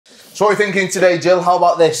So what are you thinking today, Jill? How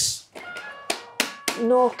about this?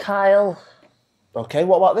 No, Kyle. Okay,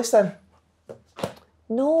 what about this then?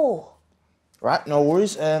 No. Right, no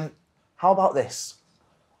worries. How about this?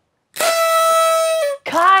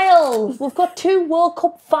 Kyle, we've got 2 World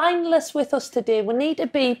Cup finalists with us today. We need to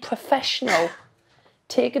be professional.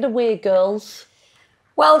 Take it away, girls.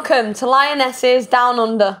 Welcome to Lionesses Down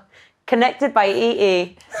Under, connected by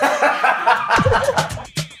EE.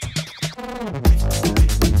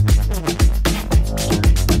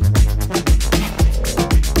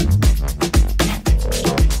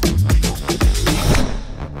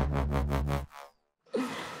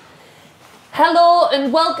 Hello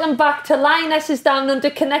and welcome back to Lionesses Down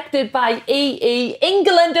Under, connected by EE.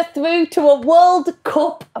 England are through to a World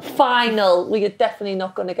Cup final. We are definitely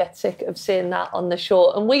not going to get sick of saying that on the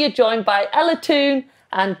show. And we are joined by Ella Toone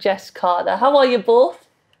and Jess Carter. How are you both?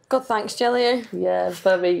 Good, thanks, Jelly. Yeah,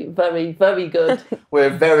 very, very, very good. We're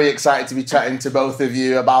very excited to be chatting to both of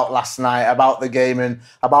you about last night, about the game and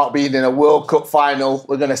about being in a World Cup final.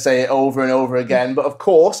 We're going to say it over and over again. But of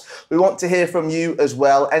course, we want to hear from you as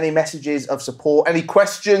well. Any messages of support, any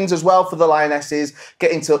questions as well for the Lionesses,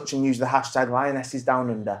 get in touch and use the hashtag Lionesses Down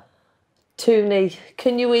Under. Tooney,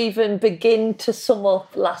 can you even begin to sum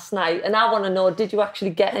up last night? And I want to know, did you actually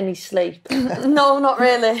get any sleep? No, not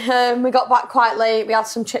really. We got back quite late. We had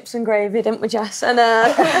some chips and gravy, didn't we, Jess? And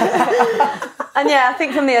and yeah, I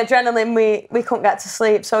think from the adrenaline, we couldn't get to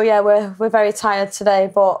sleep. So yeah, we're very tired today.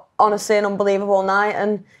 But honestly, an unbelievable night,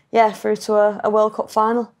 and yeah, through to a World Cup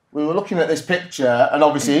final. We were looking at this picture, and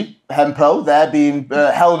obviously Hempo, they're being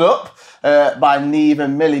held up by Neve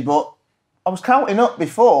and Millie, but I was counting up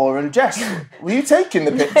before, and Jess, were you taking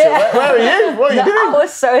the picture? Where are you? What are you doing? I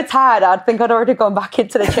was so tired. I think I'd already gone back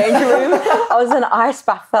into the changing room. I was in an ice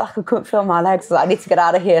bath. Felt like I couldn't feel my legs. I was like, I need to get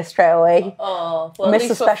out of here straight away. Oh, well, missed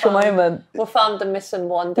a special moment. We found the missing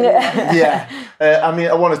one, didn't we? Yeah. I mean,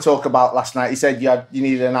 I want to talk about last night. You said you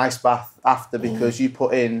needed an ice bath after because you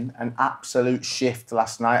put in an absolute shift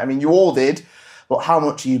last night. I mean, you all did, but how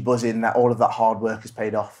much are you buzzing that all of that hard work has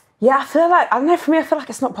paid off? Yeah, I feel like, I don't know, for me, I feel like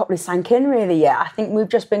it's not properly sank in really yet. I think we've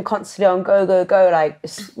just been constantly on go, go, go, like,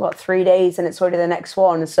 it's, 3 days and it's already the next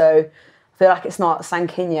one. So I feel like it's not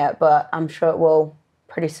sank in yet, but I'm sure it will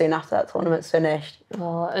pretty soon after that tournament's finished.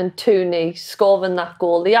 Oh, and Tooney scoring that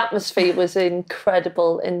goal. The atmosphere was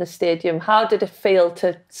incredible in the stadium. How did it feel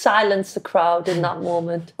to silence the crowd in that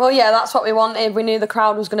moment? Well, yeah, that's what we wanted. We knew the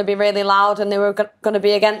crowd was going to be really loud and they were going to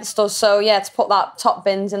be against us. So yeah, to put that top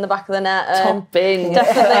bins in the back of the net. Top bin.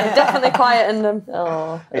 Definitely quietened them.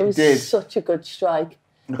 Oh, it was such a good strike.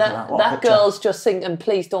 That girl's just thinking,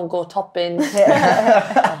 please don't go top bins.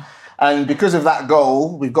 And because of that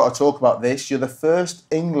goal, we've got to talk about this. You're the first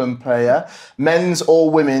England player, men's or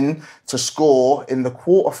women, to score in the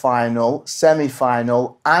quarter-final,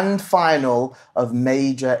 semi-final and final of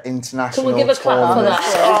major international tournaments. Can we give a clap for that?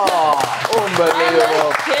 Oh,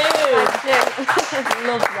 unbelievable.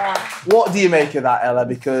 Love that. What do you make of that, Ella?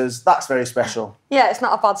 Because that's very special. Yeah, it's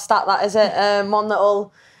not a bad stat, that, is it? One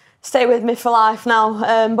that'll stay with me for life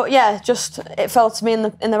now. But yeah, just it fell to me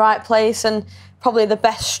in the right place and probably the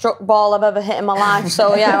best struck ball I've ever hit in my life.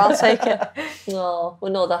 So yeah, I'll take it. No,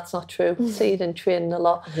 well, no, that's not true. See, you didn't train a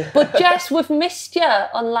lot. But Jess, we've missed you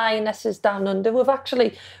on Lionesses Down Under. We've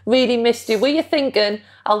actually really missed you. Were you thinking,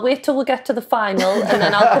 I'll wait till we get to the final and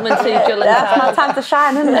then I'll come and see Jill and That's my time to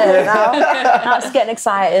shine, isn't it? Now it's getting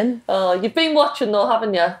exciting. Oh, you've been watching though,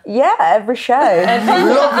 haven't you? Yeah, every show. Love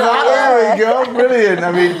that. There we go. Brilliant.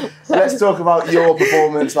 I mean, let's talk about your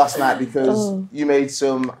performance last night because you made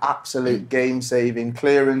some absolute game-saving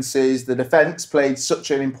clearances. The defence played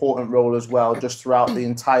such an important role as well just throughout the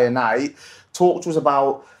entire night. Talk to us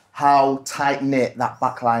about how tight-knit that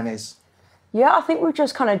backline is. Yeah, I think we've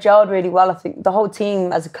just kind of gelled really well. I think the whole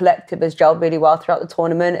team as a collective has gelled really well throughout the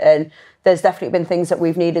tournament, and there's definitely been things that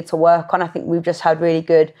we've needed to work on. I think we've just had really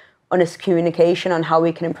good, honest communication on how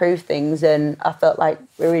we can improve things, and I felt like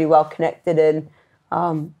we're really well connected,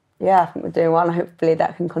 and yeah, I think we're doing well, and hopefully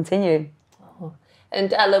that can continue.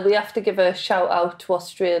 And Ella, we have to give a shout out to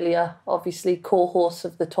Australia, obviously co-hosts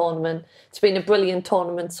of the tournament. It's been a brilliant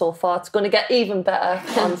tournament so far. It's going to get even better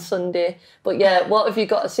on Sunday. But yeah, what have you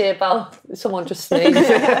got to say about... Someone just sneezed.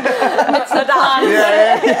 It's the plan.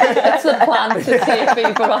 It's the plan to take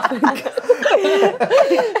fever, I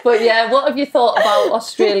think. But yeah, what have you thought about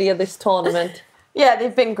Australia this tournament? Yeah,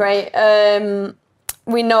 they've been great.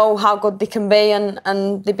 We know how good they can be,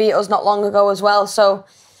 and they beat us not long ago as well. So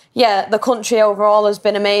yeah, the country overall has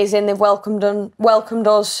been amazing. They've welcomed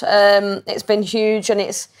us. It's been huge and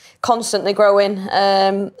it's constantly growing.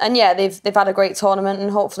 And yeah, they've had a great tournament,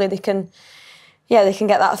 and hopefully they can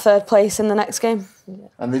get that third place in the next game.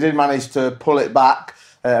 And they did manage to pull it back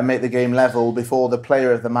and make the game level before the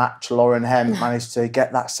player of the match, Lauren Hemp, managed to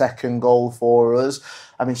get that second goal for us.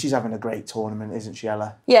 I mean, she's having a great tournament, isn't she,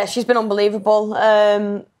 Ella? Yeah, she's been unbelievable.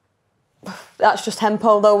 That's just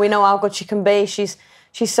Hempo, though. We know how good she can be. She's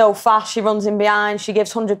so fast. She runs in behind. She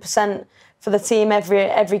gives 100% for the team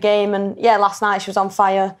every game. And yeah, last night she was on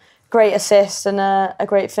fire. Great assist and a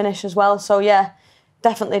great finish as well. So yeah,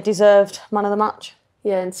 definitely deserved man of the match.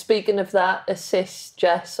 Yeah, and speaking of that assist,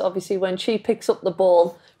 Jess, obviously when she picks up the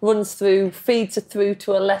ball, runs through, feeds it through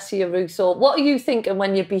to Alessia Russo, what are you thinking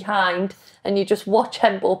when you're behind and you just watch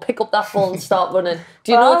Hempo pick up that ball and start running?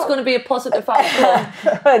 Do you know it's going to be a positive outcome?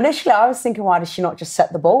 Well, initially I was thinking, why does she not just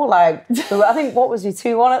set the ball? Like, I think, what was he,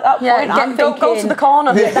 2-1 at that point? Yeah, don't go to the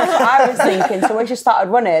corner. Yeah, that's what I was thinking. So when she started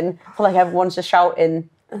running, I feel like everyone's just shouting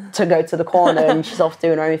to go to the corner and she's off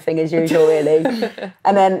doing her own thing as usual, really.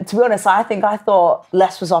 And then, to be honest, I thought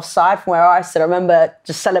Les was offside from where I stood. I remember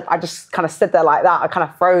I just kind of stood there like that. I kind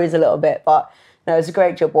of froze a little bit, but no, it was a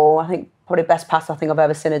great job ball. I think probably best pass I think I've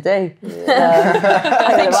ever seen her do.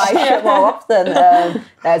 I think shit more often. It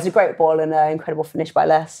was a great ball and an incredible finish by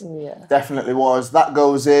Les. Yeah. Definitely was. That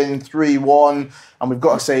goes in 3-1, and we've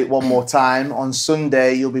got to say it one more time. On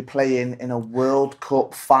Sunday, you'll be playing in a World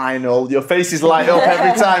Cup final. Your faces light up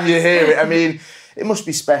every time you hear it. I mean, it must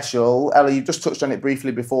be special. Ella, you've just touched on it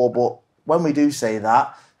briefly before, but when we do say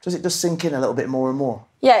that, does it just sink in a little bit more and more?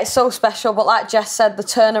 Yeah, it's so special, but like Jess said, the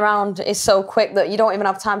turnaround is so quick that you don't even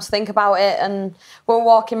have time to think about it. And we're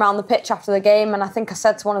walking around the pitch after the game, and I think I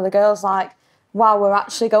said to one of the girls, like, wow, we're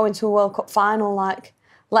actually going to a World Cup final. Like,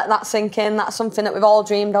 let that sink in. That's something that we've all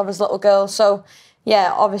dreamed of as little girls. So,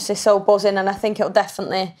 yeah, obviously so buzzing, and I think it'll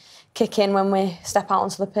definitely kick in when we step out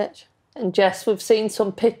onto the pitch. And Jess, we've seen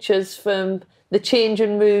some pictures from the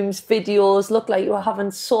changing rooms, videos, look like you were having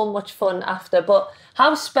so much fun after. But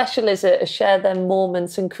how special is it to share them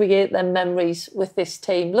moments and create them memories with this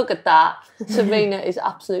team? Look at that. Serena is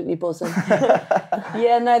absolutely buzzing.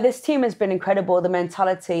 Yeah, no, this team has been incredible. The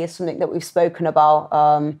mentality is something that we've spoken about.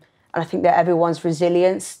 And I think that everyone's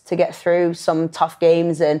resilience to get through some tough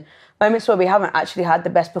games and moments where we haven't actually had the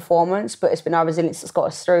best performance, but it's been our resilience that's got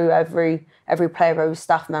us through. Every player, every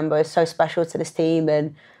staff member is so special to this team,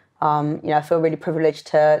 and I feel really privileged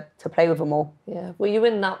to play with them all. Yeah, were you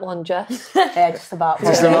in that one, Jess? Yeah, just about.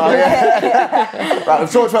 Just about, yeah. Right,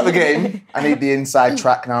 we've talked about the game. I need the inside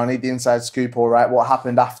track now. I need the inside scoop, all right. What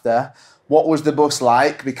happened after? What was the bus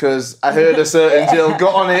like? Because I heard a certain Jill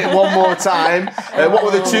got on it one more time. What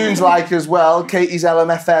were the tunes like as well? Katie's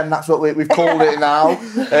LMFM, that's what we've called it now.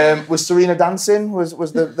 Was Serena dancing? Was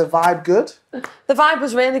the vibe good? The vibe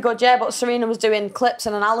was really good, yeah, but Serena was doing clips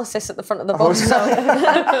and analysis at the front of the bus, so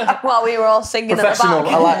while we were all singing at the Professional,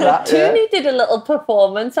 back. I like that. Yeah. Tooney did a little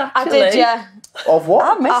performance, actually. I did, yeah. Of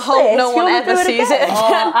what? I hope no one ever sees it again.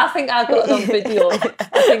 Oh, I think I got it on video. I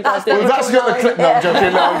think I did. We've actually got the clip. No, I'm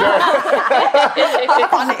joking. No, I'm joking.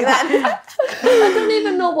 Panic then. I don't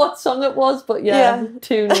even know what song it was, but yeah.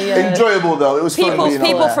 Tooney. Enjoyable though. It was fun being on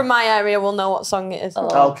People there. from my area will know what song it is.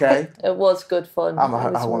 Okay. It was good fun. I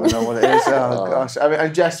want to know what it is. Oh gosh. I mean,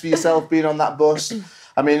 and Jess, for yourself being on that bus,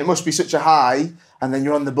 I mean, it must be such a high. And then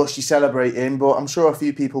you're on the bus, you're celebrating, but I'm sure a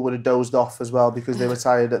few people would have dozed off as well because they were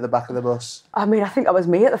tired at the back of the bus. I mean, I think that was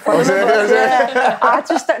me at the front of the bus. Yeah. I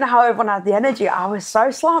just don't know how everyone had the energy. I was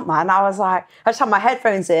so slumped, man. I was like, I just had my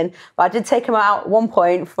headphones in, but I did take them out at one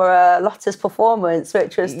point for Lotta's performance,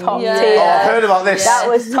 which was top tier. Oh, I've heard about this. That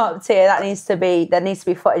was top tier. There needs to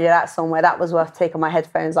be footage of that somewhere. That was worth taking my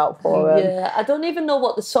headphones out for. Yeah, I don't even know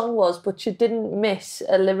what the song was, but you didn't miss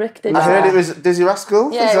a lyric, did you? I heard it was Dizzy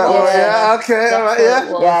Rascal. Yeah, Is that what? Yeah, okay, all right,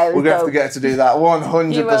 yeah. Yeah, We're going to have to get to do that.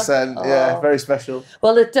 100%. Yeah, very special.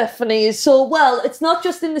 Well, it definitely is. So, well, it's not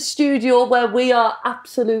just in the studio where we are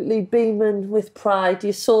absolutely beaming with pride.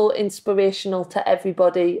 You're so inspirational to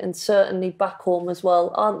everybody and certainly back home as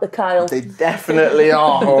well, aren't they, Kyle? They definitely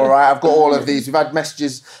are, all right. I've got all of these. We've had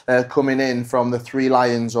messages coming in from the Three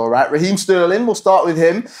Lions, all right. Raheem Sterling, we'll start with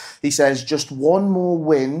him. He says, just one more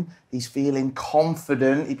win. He's feeling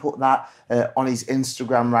confident. He put that on his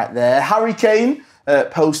Instagram right there. Harry Kane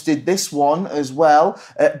posted this one as well.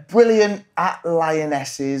 Brilliant at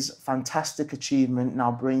Lionesses. Fantastic achievement.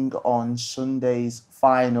 Now bring on Sunday's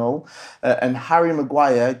final. And Harry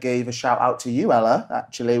Maguire gave a shout out to you, Ella,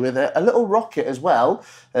 actually, with a little rocket as well.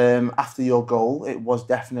 After your goal, it was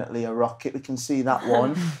definitely a rocket. We can see that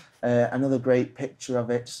one. Another great picture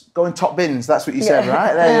of it. Going top bins, that's what you said,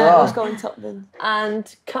 right? There you are. I was going top bins.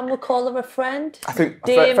 And can we call her a friend? I think a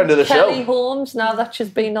Dame friend of the Kelly show. Holmes, now that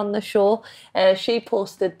she's been on the show, she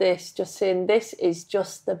posted this, just saying, this is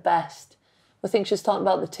just the best. I think she's talking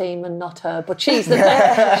about the team and not her, but she's the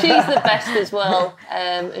best. She's the best as well,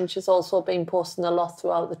 and she's also been posting a lot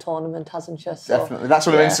throughout the tournament, hasn't she? So, definitely. That's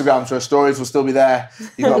on her Instagram, so her stories will still be there.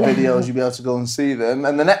 You've got videos, you'll be able to go and see them.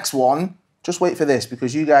 And the next one, just wait for this,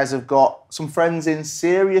 because you guys have got some friends in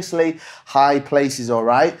seriously high places, all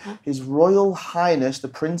right? His Royal Highness, the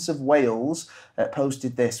Prince of Wales,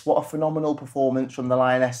 posted this. What a phenomenal performance from the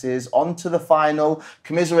Lionesses. On to the final.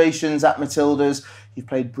 Commiserations at Matildas. You've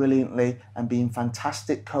played brilliantly and been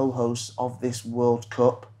fantastic co-hosts of this World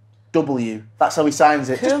Cup. W. That's how he signs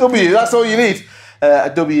it. Just W. That's all you need. A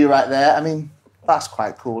W right there. I mean, that's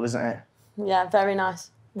quite cool, isn't it? Yeah, very nice.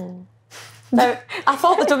 No, I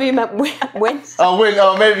thought the W meant win. Oh, win.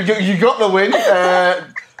 Oh, maybe you got the win.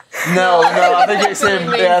 No, I think it's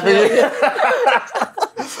him. Yeah,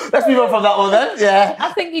 let's move on from that one then. Yeah.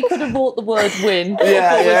 I think he could have bought the word win.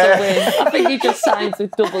 Yeah. A win. I think he just signs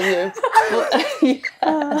with W.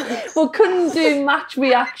 But couldn't do match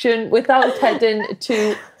reaction without heading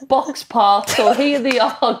to Box Park. So here they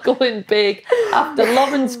are going big after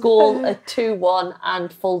Lauren's goal at 2-1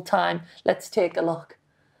 and full time. Let's take a look.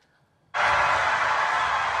 Look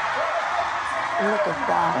at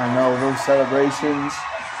that. I know, those celebrations.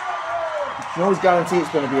 You can always guarantee it's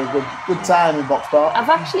going to be a good time in Box Park. I've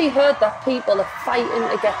actually heard that people are fighting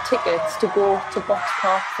to get tickets to go to Box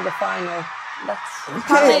Park for the final.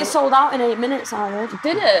 Apparently it sold out in 8 minutes, I heard.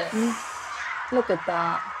 Did it? Look at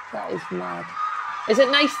that. That is mad. Is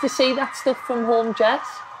it nice to see that stuff from home, Jess?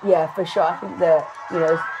 Yeah, for sure. I think that,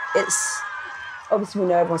 it's obviously we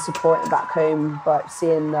know everyone's supporting back home, but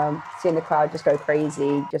seeing the crowd just go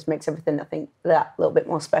crazy just makes everything, I think, that little bit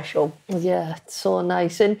more special. Yeah, it's so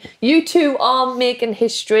nice. And you two are making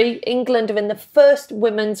history. England are in the first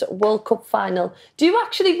Women's World Cup final. Do you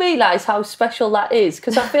actually realise how special that is?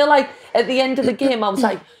 Because I feel like at the end of the game, I was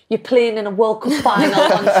like, you're playing in a World Cup final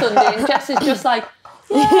on Sunday, and Jess is just like,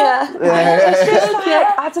 yeah. It's just like,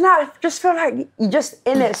 I don't know, I just feel like you're just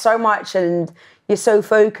in it so much and you're so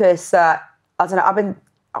focused that, I don't know, I'm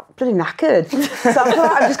pretty knackered. So I feel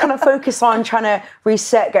like I'm just kind of focused on trying to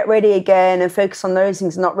reset, get ready again and focus on those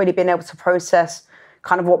things and not really being able to process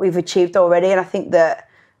kind of what we've achieved already. And I think that,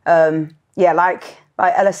 like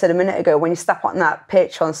Ella said a minute ago, when you step on that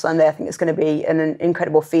pitch on Sunday, I think it's going to be an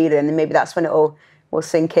incredible feeling and maybe that's when it will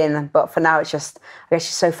sink in. But for now, it's just, I guess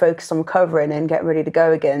you're so focused on recovering and getting ready to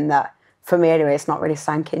go again that, for me anyway, it's not really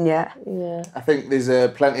sank in yet. Yeah. I think there's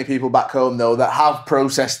plenty of people back home, though, that have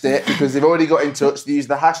processed it because they've already got in touch. They use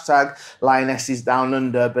the hashtag Lionesses Down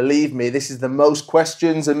Under. Believe me, this is the most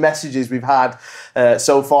questions and messages we've had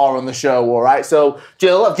so far on the show, all right? So,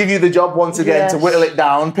 Jill, I'll give you the job once again to whittle it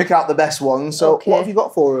down, pick out the best ones. So what have you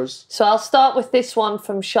got for us? So I'll start with this one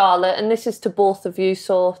from Charlotte, and this is to both of you.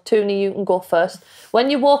 So, Toone, you can go first.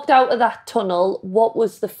 When you walked out of that tunnel, what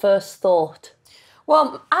was the first thought?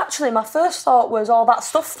 Well, actually, my first thought was all that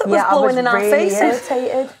stuff that was blowing in our faces.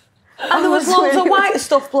 Irritated. And there was loads of white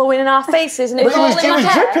stuff blowing in our faces. And it was all in my was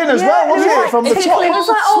hair. dripping as well, wasn't it? From the top. It was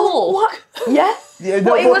like, oh, what? Yeah.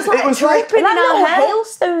 But it was like dripping in our hair.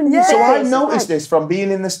 Hailstones. So I noticed this from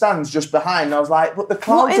being in the stands just behind. I was like, but the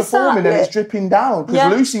clouds are forming and it's dripping down.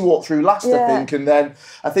 Because Lucy walked through last, I think, and then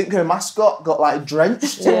I think her mascot got like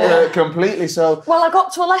drenched completely. So well, I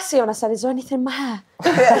got to Alessia and I said, is there anything in my hair?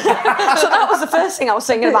 So that was the first thing I was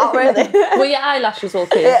thinking about, really. Were your eyelashes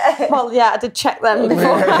okay? Well, yeah, I did check them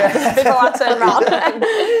before I turned around.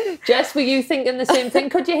 Jess, were you thinking the same thing?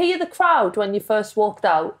 Could you hear the crowd when you first walked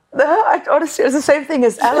out? No, honestly, it was the same thing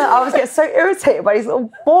as Ella. I was getting so irritated by these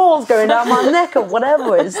little balls going down my neck or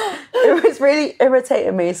whatever. It was really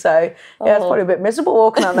irritating me. So, yeah, it's probably a bit miserable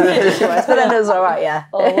walking on that pitch. But then it was all right, yeah.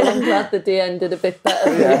 Oh, well, I'm glad the day ended a bit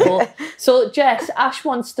better for you both. So, Jess, Ash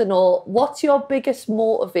wants to know, what's your biggest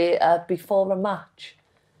motivator before a match?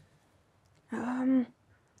 I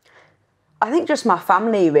think just my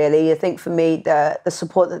family, really. I think for me, the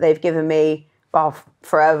support that they've given me, well,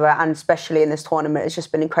 forever, and especially in this tournament, it's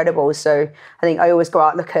just been incredible. So I think I always go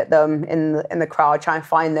out, look at them in the crowd, try and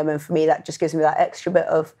find them, and for me that just gives me that extra bit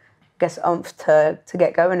of, I guess, oomph to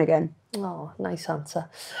get going again. Oh, nice answer.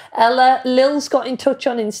 Ella, Lil's got in touch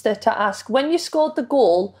on Insta to ask, when you scored the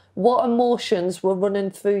goal, what emotions were running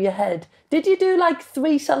through your head? Did you do like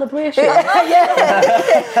 3 celebrations?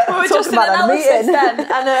 Yeah. We were just in analysis then,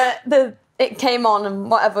 and it came on and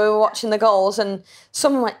whatever, we were watching the goals and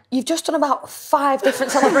someone went, you've just done about 5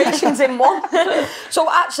 different celebrations in one. So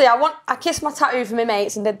actually I kissed my tattoo for my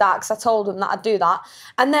mates and did that because I told them that I'd do that.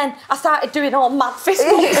 And then I started doing all mad fist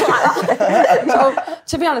bumps like that. So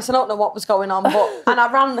to be honest, I don't know what was going on, and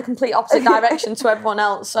I ran the complete opposite direction to everyone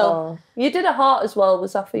else. So you did a heart as well,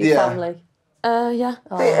 was that for your family? Yeah.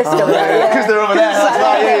 Because they're over there. That's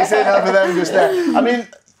why you're sitting over them just there. I mean,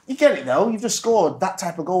 you get it though. You've just scored that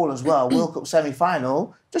type of goal as well. World Cup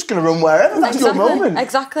semi-final. Just going to run wherever. That's your moment.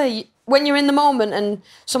 Exactly. When you're in the moment and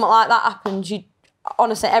something like that happens, you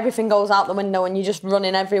honestly everything goes out the window and you're just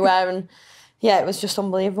running everywhere. And yeah, it was just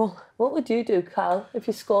unbelievable. What would you do, Kyle, if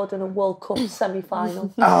you scored in a World Cup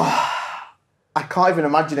semi-final? I can't even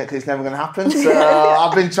imagine it because it's never going to happen. So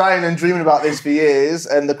I've been trying and dreaming about this for years,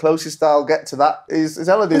 and the closest I'll get to that is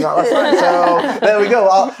Ella doing that last night. So there we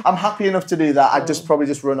go. I'm happy enough to do that. I'd just probably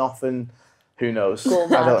just run off and who knows? I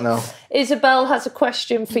don't know. Isabel has a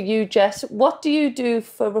question for you, Jess. What do you do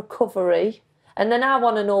for recovery? And then I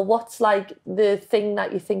want to know what's like the thing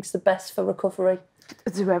that you think's the best for recovery.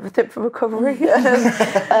 Do everything for recovery.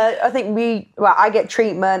 I think I get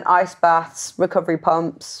treatment, ice baths, recovery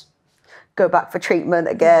pumps. Go back for treatment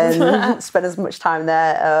again, spend as much time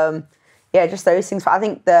there. Just those things. I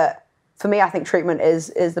think that, for me, I think treatment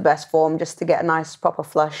is the best form just to get a nice proper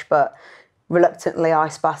flush, but reluctantly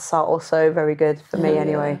ice baths are also very good for me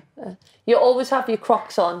anyway. You always have your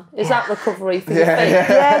Crocs on. Is that recovery for your feet?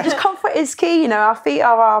 Yeah, just comfort is key. You know, our feet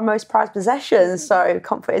are our most prized possessions, so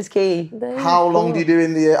comfort is key. How long do you do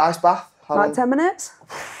in the ice bath? Like 10 minutes.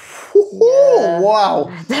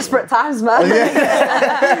 Wow. Desperate times, man.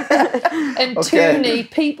 And Toone,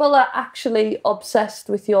 people are actually obsessed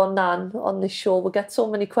with your nan on this show. We get so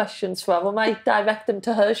many questions for her. We might direct them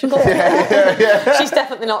to her. She's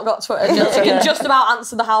definitely not got Twitter. She can just about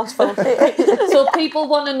answer the house phone. So people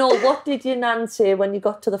want to know, what did your nan say when you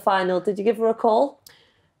got to the final? Did you give her a call?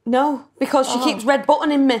 No, because she keeps red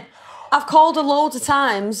buttoning me. I've called her loads of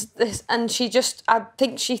times, and I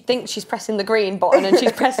think she thinks she's pressing the green button and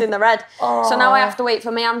she's pressing the red. So now I have to wait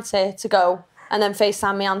for my auntie to go and then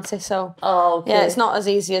FaceTime my auntie. So yeah, it's not as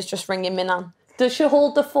easy as just ringing my nan. Does she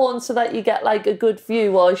hold the phone so that you get like a good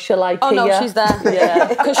view, or is she like Oh here? no, she's there. Yeah,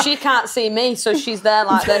 because she can't see me, so she's there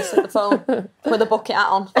like this at the phone with a bucket hat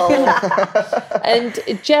on. And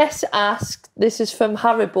Jess asked, this is from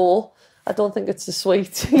Haribo. I don't think it's a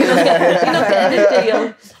sweet. You're not getting a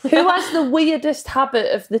deal. Who has the weirdest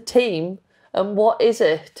habit of the team, and what is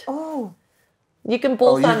it? Oh. You can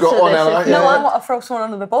both answer got one, this. Ella, No, I want to throw someone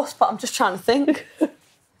under the bus, but I'm just trying to think.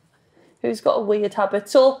 Who's got a weird habit?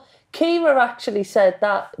 So Kira actually said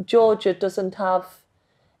that Georgia doesn't have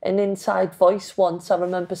an inside voice once. I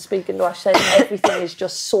remember speaking to her, saying everything is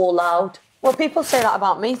just so loud. Well, people say that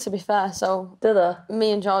about me, to be fair, so... Do they?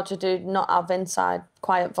 Me and Georgia do not have inside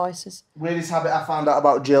quiet voices. Weirdest habit I found out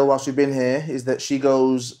about Jill whilst we've been here is that she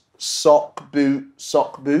goes sock, boot,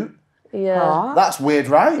 sock, boot. Yeah. That's weird,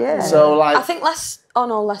 right? Yeah. So, like... I think Les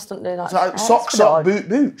don't do that. So, like, sock, boot,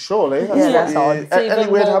 boot, surely. That's odd. It's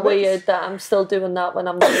even weird more habits? weird that I'm still doing that when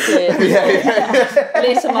I'm not playing.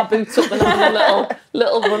 Lacing my boots up and having a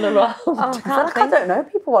little run around. I don't know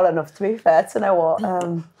people well enough, to be fair, to know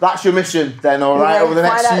what... That's your mission then, all right, over the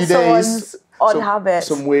next few days. Odd habits.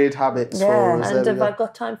 Some weird habits for us. And have I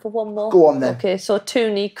got time for one more? Go on then. Okay, so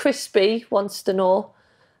Toone, Crispy wants to know,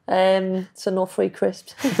 so no free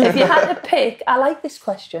crisps. If you had to pick, I like this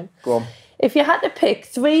question. Go on. If you had to pick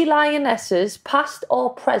 3 Lionesses, past or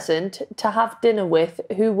present, to have dinner with,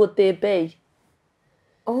 who would they be?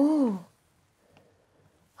 Oh,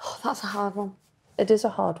 that's a hard one. It is a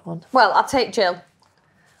hard one. Well, I'll take Jill.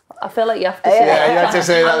 I feel like you have to say Yeah, you have to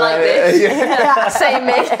say that. Say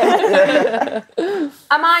me.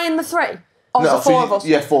 Am I in the 3? Or is there 4 of us?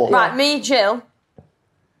 Yeah, 4. Right, me, Jill,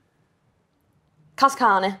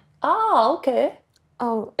 Kaskani. Oh, okay.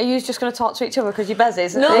 Oh, are you just going to talk to each other because you're busy?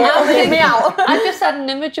 No, leave me out. I just had an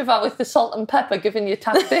image of her with the salt and pepper giving you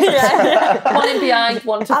tactics. One in behind,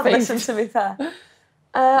 one to face. To be fair.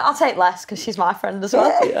 I'll take Les because she's my friend as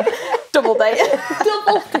well. Yeah. Double date.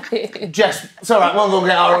 Double date. Jess, it's all right, we'll go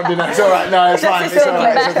get our own dinner. It's all right, no, it's fine. It's all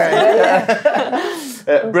right, it's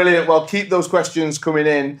okay. Brilliant. Well, keep those questions coming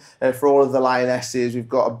in for all of the Lionesses. We've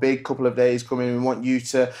got a big couple of days coming. We want you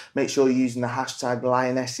to make sure you're using the hashtag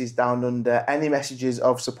Lionesses down under. Any messages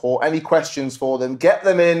of support, any questions for them, get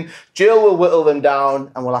them in. Jill will whittle them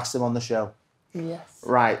down and we'll ask them on the show. Yes.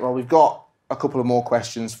 Right, well, we've got a couple of more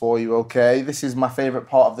questions for you, okay? This is my favourite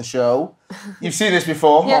part of the show. You've seen this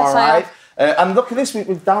before, yes, all right? And look at this,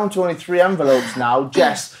 we're down to only 3 envelopes now.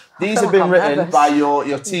 Jess, these have been written by your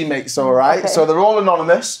teammates, all right? Okay. So they're all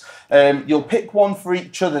anonymous. You'll pick one for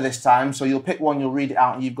each other this time. So you'll pick one, you'll read it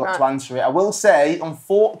out, and you've got to answer it. I will say,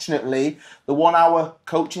 unfortunately, the 1-hour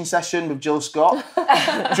coaching session with Jill Scott,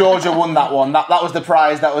 Georgia won that one. That was the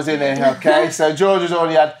prize that was in it, okay? So Georgia's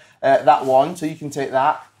already had that one, so you can take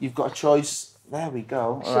that. You've got a choice There we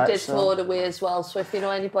go. She did throw it away as well, so if you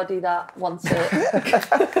know anybody that wants it.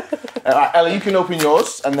 All right, Ella, you can open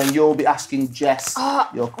yours, and then you'll be asking Jess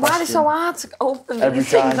your question. Why are they so hard to open Every these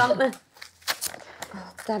things, time. aren't they?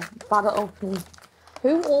 Oh, they're bad at opening.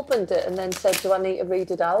 Who opened it and then said, do I need to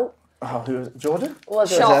read it out? Oh, who was it? Jordan?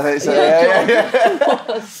 Was it? Sure.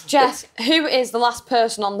 Yeah. Jess, who is the last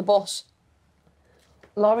person on the bus?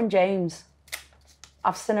 Lauren James.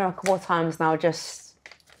 I've seen her a couple of times now, just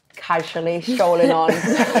casually strolling on.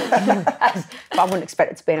 But I wouldn't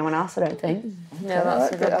expect it to be anyone else, I don't think. Yeah,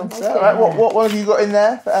 that's a good one. All right, what have you got in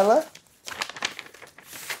there for Ella?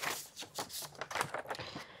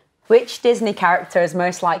 Which Disney character is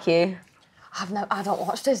most like you? I don't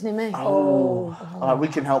watch Disney, mate. All right, we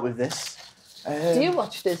can help with this. Do you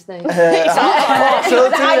watch Disney? He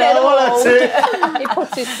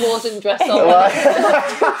puts his frozen dress on. All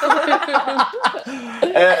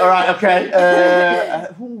right, okay.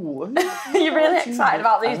 You're really excited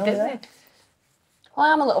about these Disney? Well,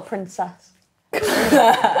 I am a little princess. I'm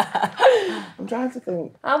trying to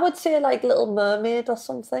think. I would say like Little Mermaid or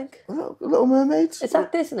something. Little Mermaid? Is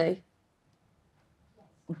that Disney?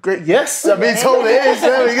 Great. Yes, I've been told it is.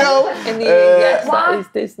 There we go. In the yes, Why? that is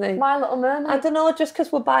Disney. My Little Mermaid. I don't know, just because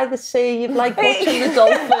we're by the sea, you'd like watching the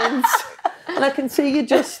dolphins. And I can see you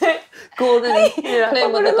just going and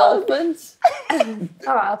playing with the dolphins.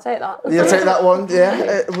 All right, I'll take that. You'll take that one,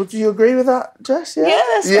 yeah. Would you agree with that, Jess? Yeah,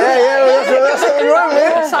 Yes. That's what we're wrong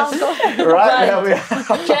with. Sounds good. Right, there we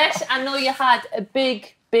are. Jess, I know you had a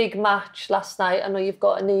big match last night. I know you've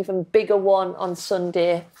got an even bigger one on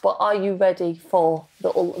Sunday, but are you ready for the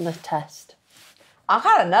ultimate test? I'm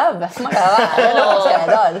kind of nervous, I'm not gonna lie. I don't know what's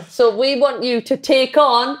going on. So we want you to take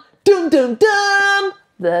on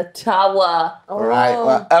the tower. Right,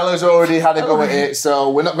 well, Ella's already had a go at it,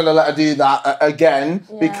 so we're not going to let her do that again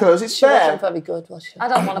because it's She fair. wasn't very good, was she? I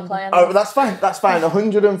don't want to play Oh, anymore. that's fine.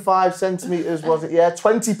 105 centimetres, was it? Yeah,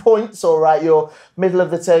 20 points. All right, you're middle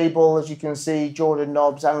of the table, as you can see. Jordan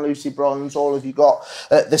Nobbs and Lucy Bronze, all of you got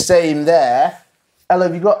the same there. Ella,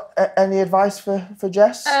 have you got any advice for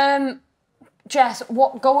Jess? Jess,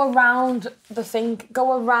 go around the thing.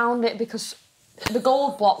 Go around it because the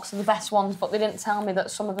gold blocks are the best ones, but they didn't tell me that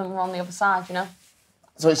some of them were on the other side, you know?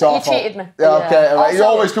 So it's our You fault. cheated me. Yeah, okay. All right. It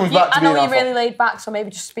Also, always comes back to I being know our you're really fault. laid back, so maybe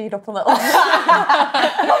just speed up a little.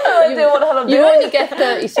 You only get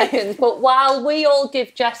 30 seconds, but while we all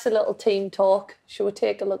give Jess a little team talk, shall we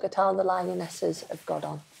take a look at how the Lionesses have got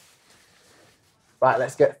on? Right,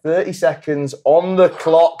 let's get 30 seconds on the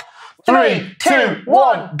clock. 3, 2,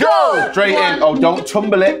 1, go! Straight in. Oh, don't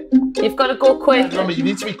tumble it. You've got to go quick. Remember, you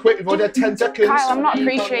need to be quick. We've only had 10 seconds. Kyle, I'm not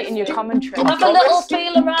appreciating your commentary. Have a little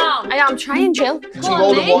feel around. I am trying, Jill. Two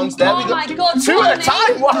golden ones. There we Oh go. my God, Two go at on, a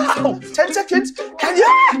time. Wow. 10 seconds. Can you?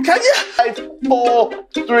 5, 4,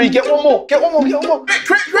 3. Get one more. Quick.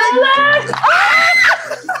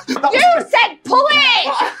 You said pull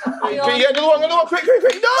it! Can you get another one? Quick.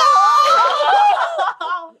 No!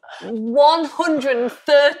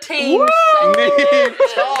 113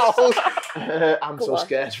 Charles. I'm so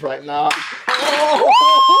scared right now.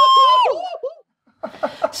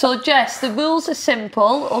 So, Jess, the rules are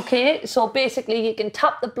simple, okay? So basically, you can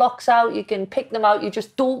tap the blocks out, you can pick them out, you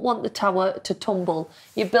just don't want the tower to tumble.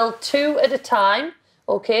 You build 2 at a time,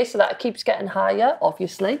 okay? So that keeps getting higher,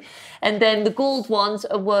 obviously. And then the gold ones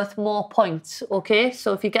are worth more points, okay?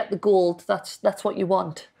 So if you get the gold, that's what you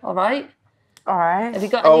want, all right? All right. Have you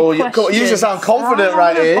got any questions? You just sound confident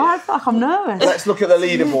right here. I feel like I'm nervous. Let's look at the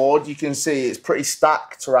leaderboard. You can see it's pretty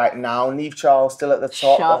stacked right now. Neve Charles still at the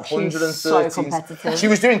top. Shut. She's 113. so competitive. She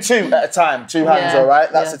was doing 2 at a time, 2 hands, Yeah, all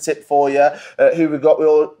right? That's yeah. a tip for you. Who we got? We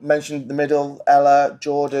all mentioned the middle. Ella,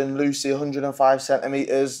 Jordan, Lucy, 105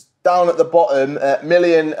 centimetres. Down at the bottom,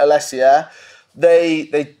 Millie and Alessia, they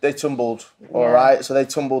tumbled, all right? So they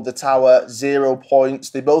tumbled the tower, 0 points.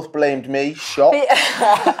 They both blamed me, shock.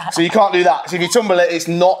 So you can't do that. So if you tumble it, it's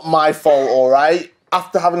not my fault, all right?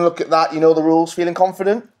 After having a look at that, you know the rules, feeling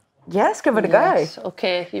confident? Yeah, let's give it a Yes. go.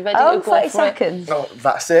 Okay, you ready Oh, to go 30 for it? seconds. Oh,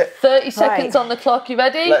 that's it. 30 seconds Right. on the clock, you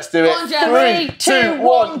ready? Let's do it. Go on, Jess. 3, 2,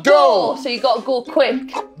 1, go! So you got to go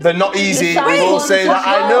quick. They're not easy. The We will sides say ones that.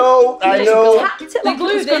 as I know. Tapped it like it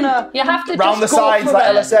was Glued in. gonna... You have to Round the just go sides, for like it.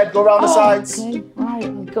 Ella said. Go round the sides. Okay,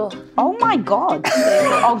 right. Go. Oh my God.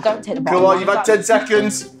 Oh, don't take the bottom Come on, one. you've had 10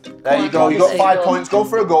 seconds. There you go. You got 5 points. Go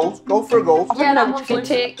for a gold. Yeah, that one can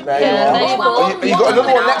take. There Yeah, you there you are. go. You got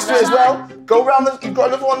another one next to it as well. Go round the... You've got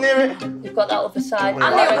another one near it? You've got that other side. You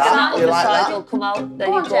And like I reckon that? that You other like side that? will come out. There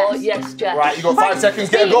Go you on, go. Jess. Yes, Jess. Right, you've got 5 seconds.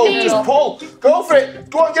 Get a goal. Speed. Just pull. Go for it.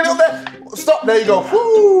 Go on, get it up there. Stop. There you go.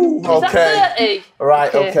 Woo. Is Okay. that 30?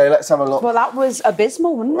 Right, okay, let's have a look. Well, that was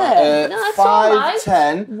abysmal, wasn't it? No, it's all 5, right.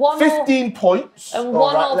 10, 1 15 points. and All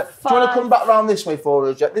 1 right, or do you want to 5. come back round this way for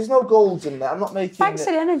us, Jet? There's no goals in there. I'm not making Thanks it.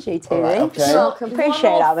 for the energy, Tilly. Right, okay. Welcome.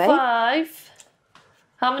 Appreciate that, mate. 5.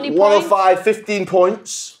 How many points? 105, 15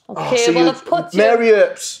 points. Okay, well, I've put you... Mary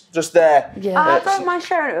Earps, just there. Yeah. I don't mind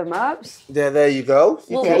sharing it with Mopes. There you go.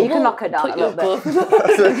 Yeah, you can knock her down a little bit.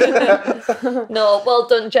 bit. No, well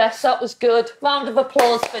done, Jess. That was good. Round of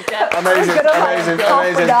applause for Jess. Amazing, amazing,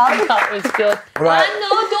 amazing. That was good. Right. And no,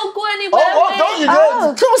 don't go anywhere. Oh, what? Don't you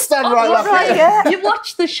go? Come stand right back here. You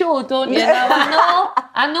watch the show, don't you? Now,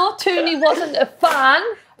 I know Tooney wasn't a fan,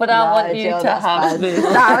 but I want you to have this.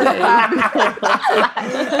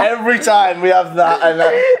 Every time we have that, and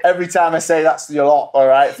every time I say that's your lot, all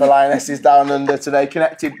right, for Lionesses Down Under today,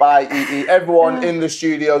 connected by EE. Everyone in the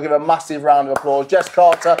studio, give a massive round of applause. Jess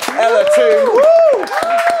Carter, Ella Toone. Woo!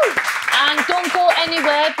 And don't go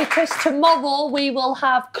anywhere, because tomorrow we will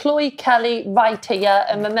have Chloe Kelly right here.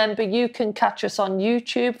 And remember, you can catch us on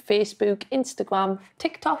YouTube, Facebook, Instagram,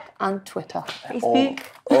 TikTok and Twitter.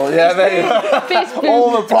 Oh yeah, there you go. Facebook.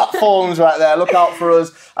 All the platforms right there. Look out for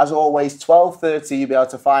us. As always, 12:30, you'll be able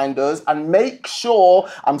to find us. And make sure,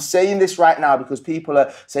 I'm saying this right now because people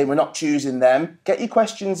are saying we're not choosing them. Get your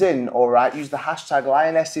questions in, all right? Use the hashtag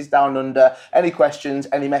Lionesses Down Under. Any questions,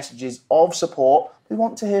 any messages of support, we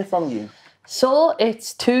want to hear from you. So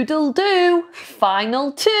it's toodle-doo,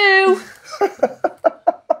 final 2.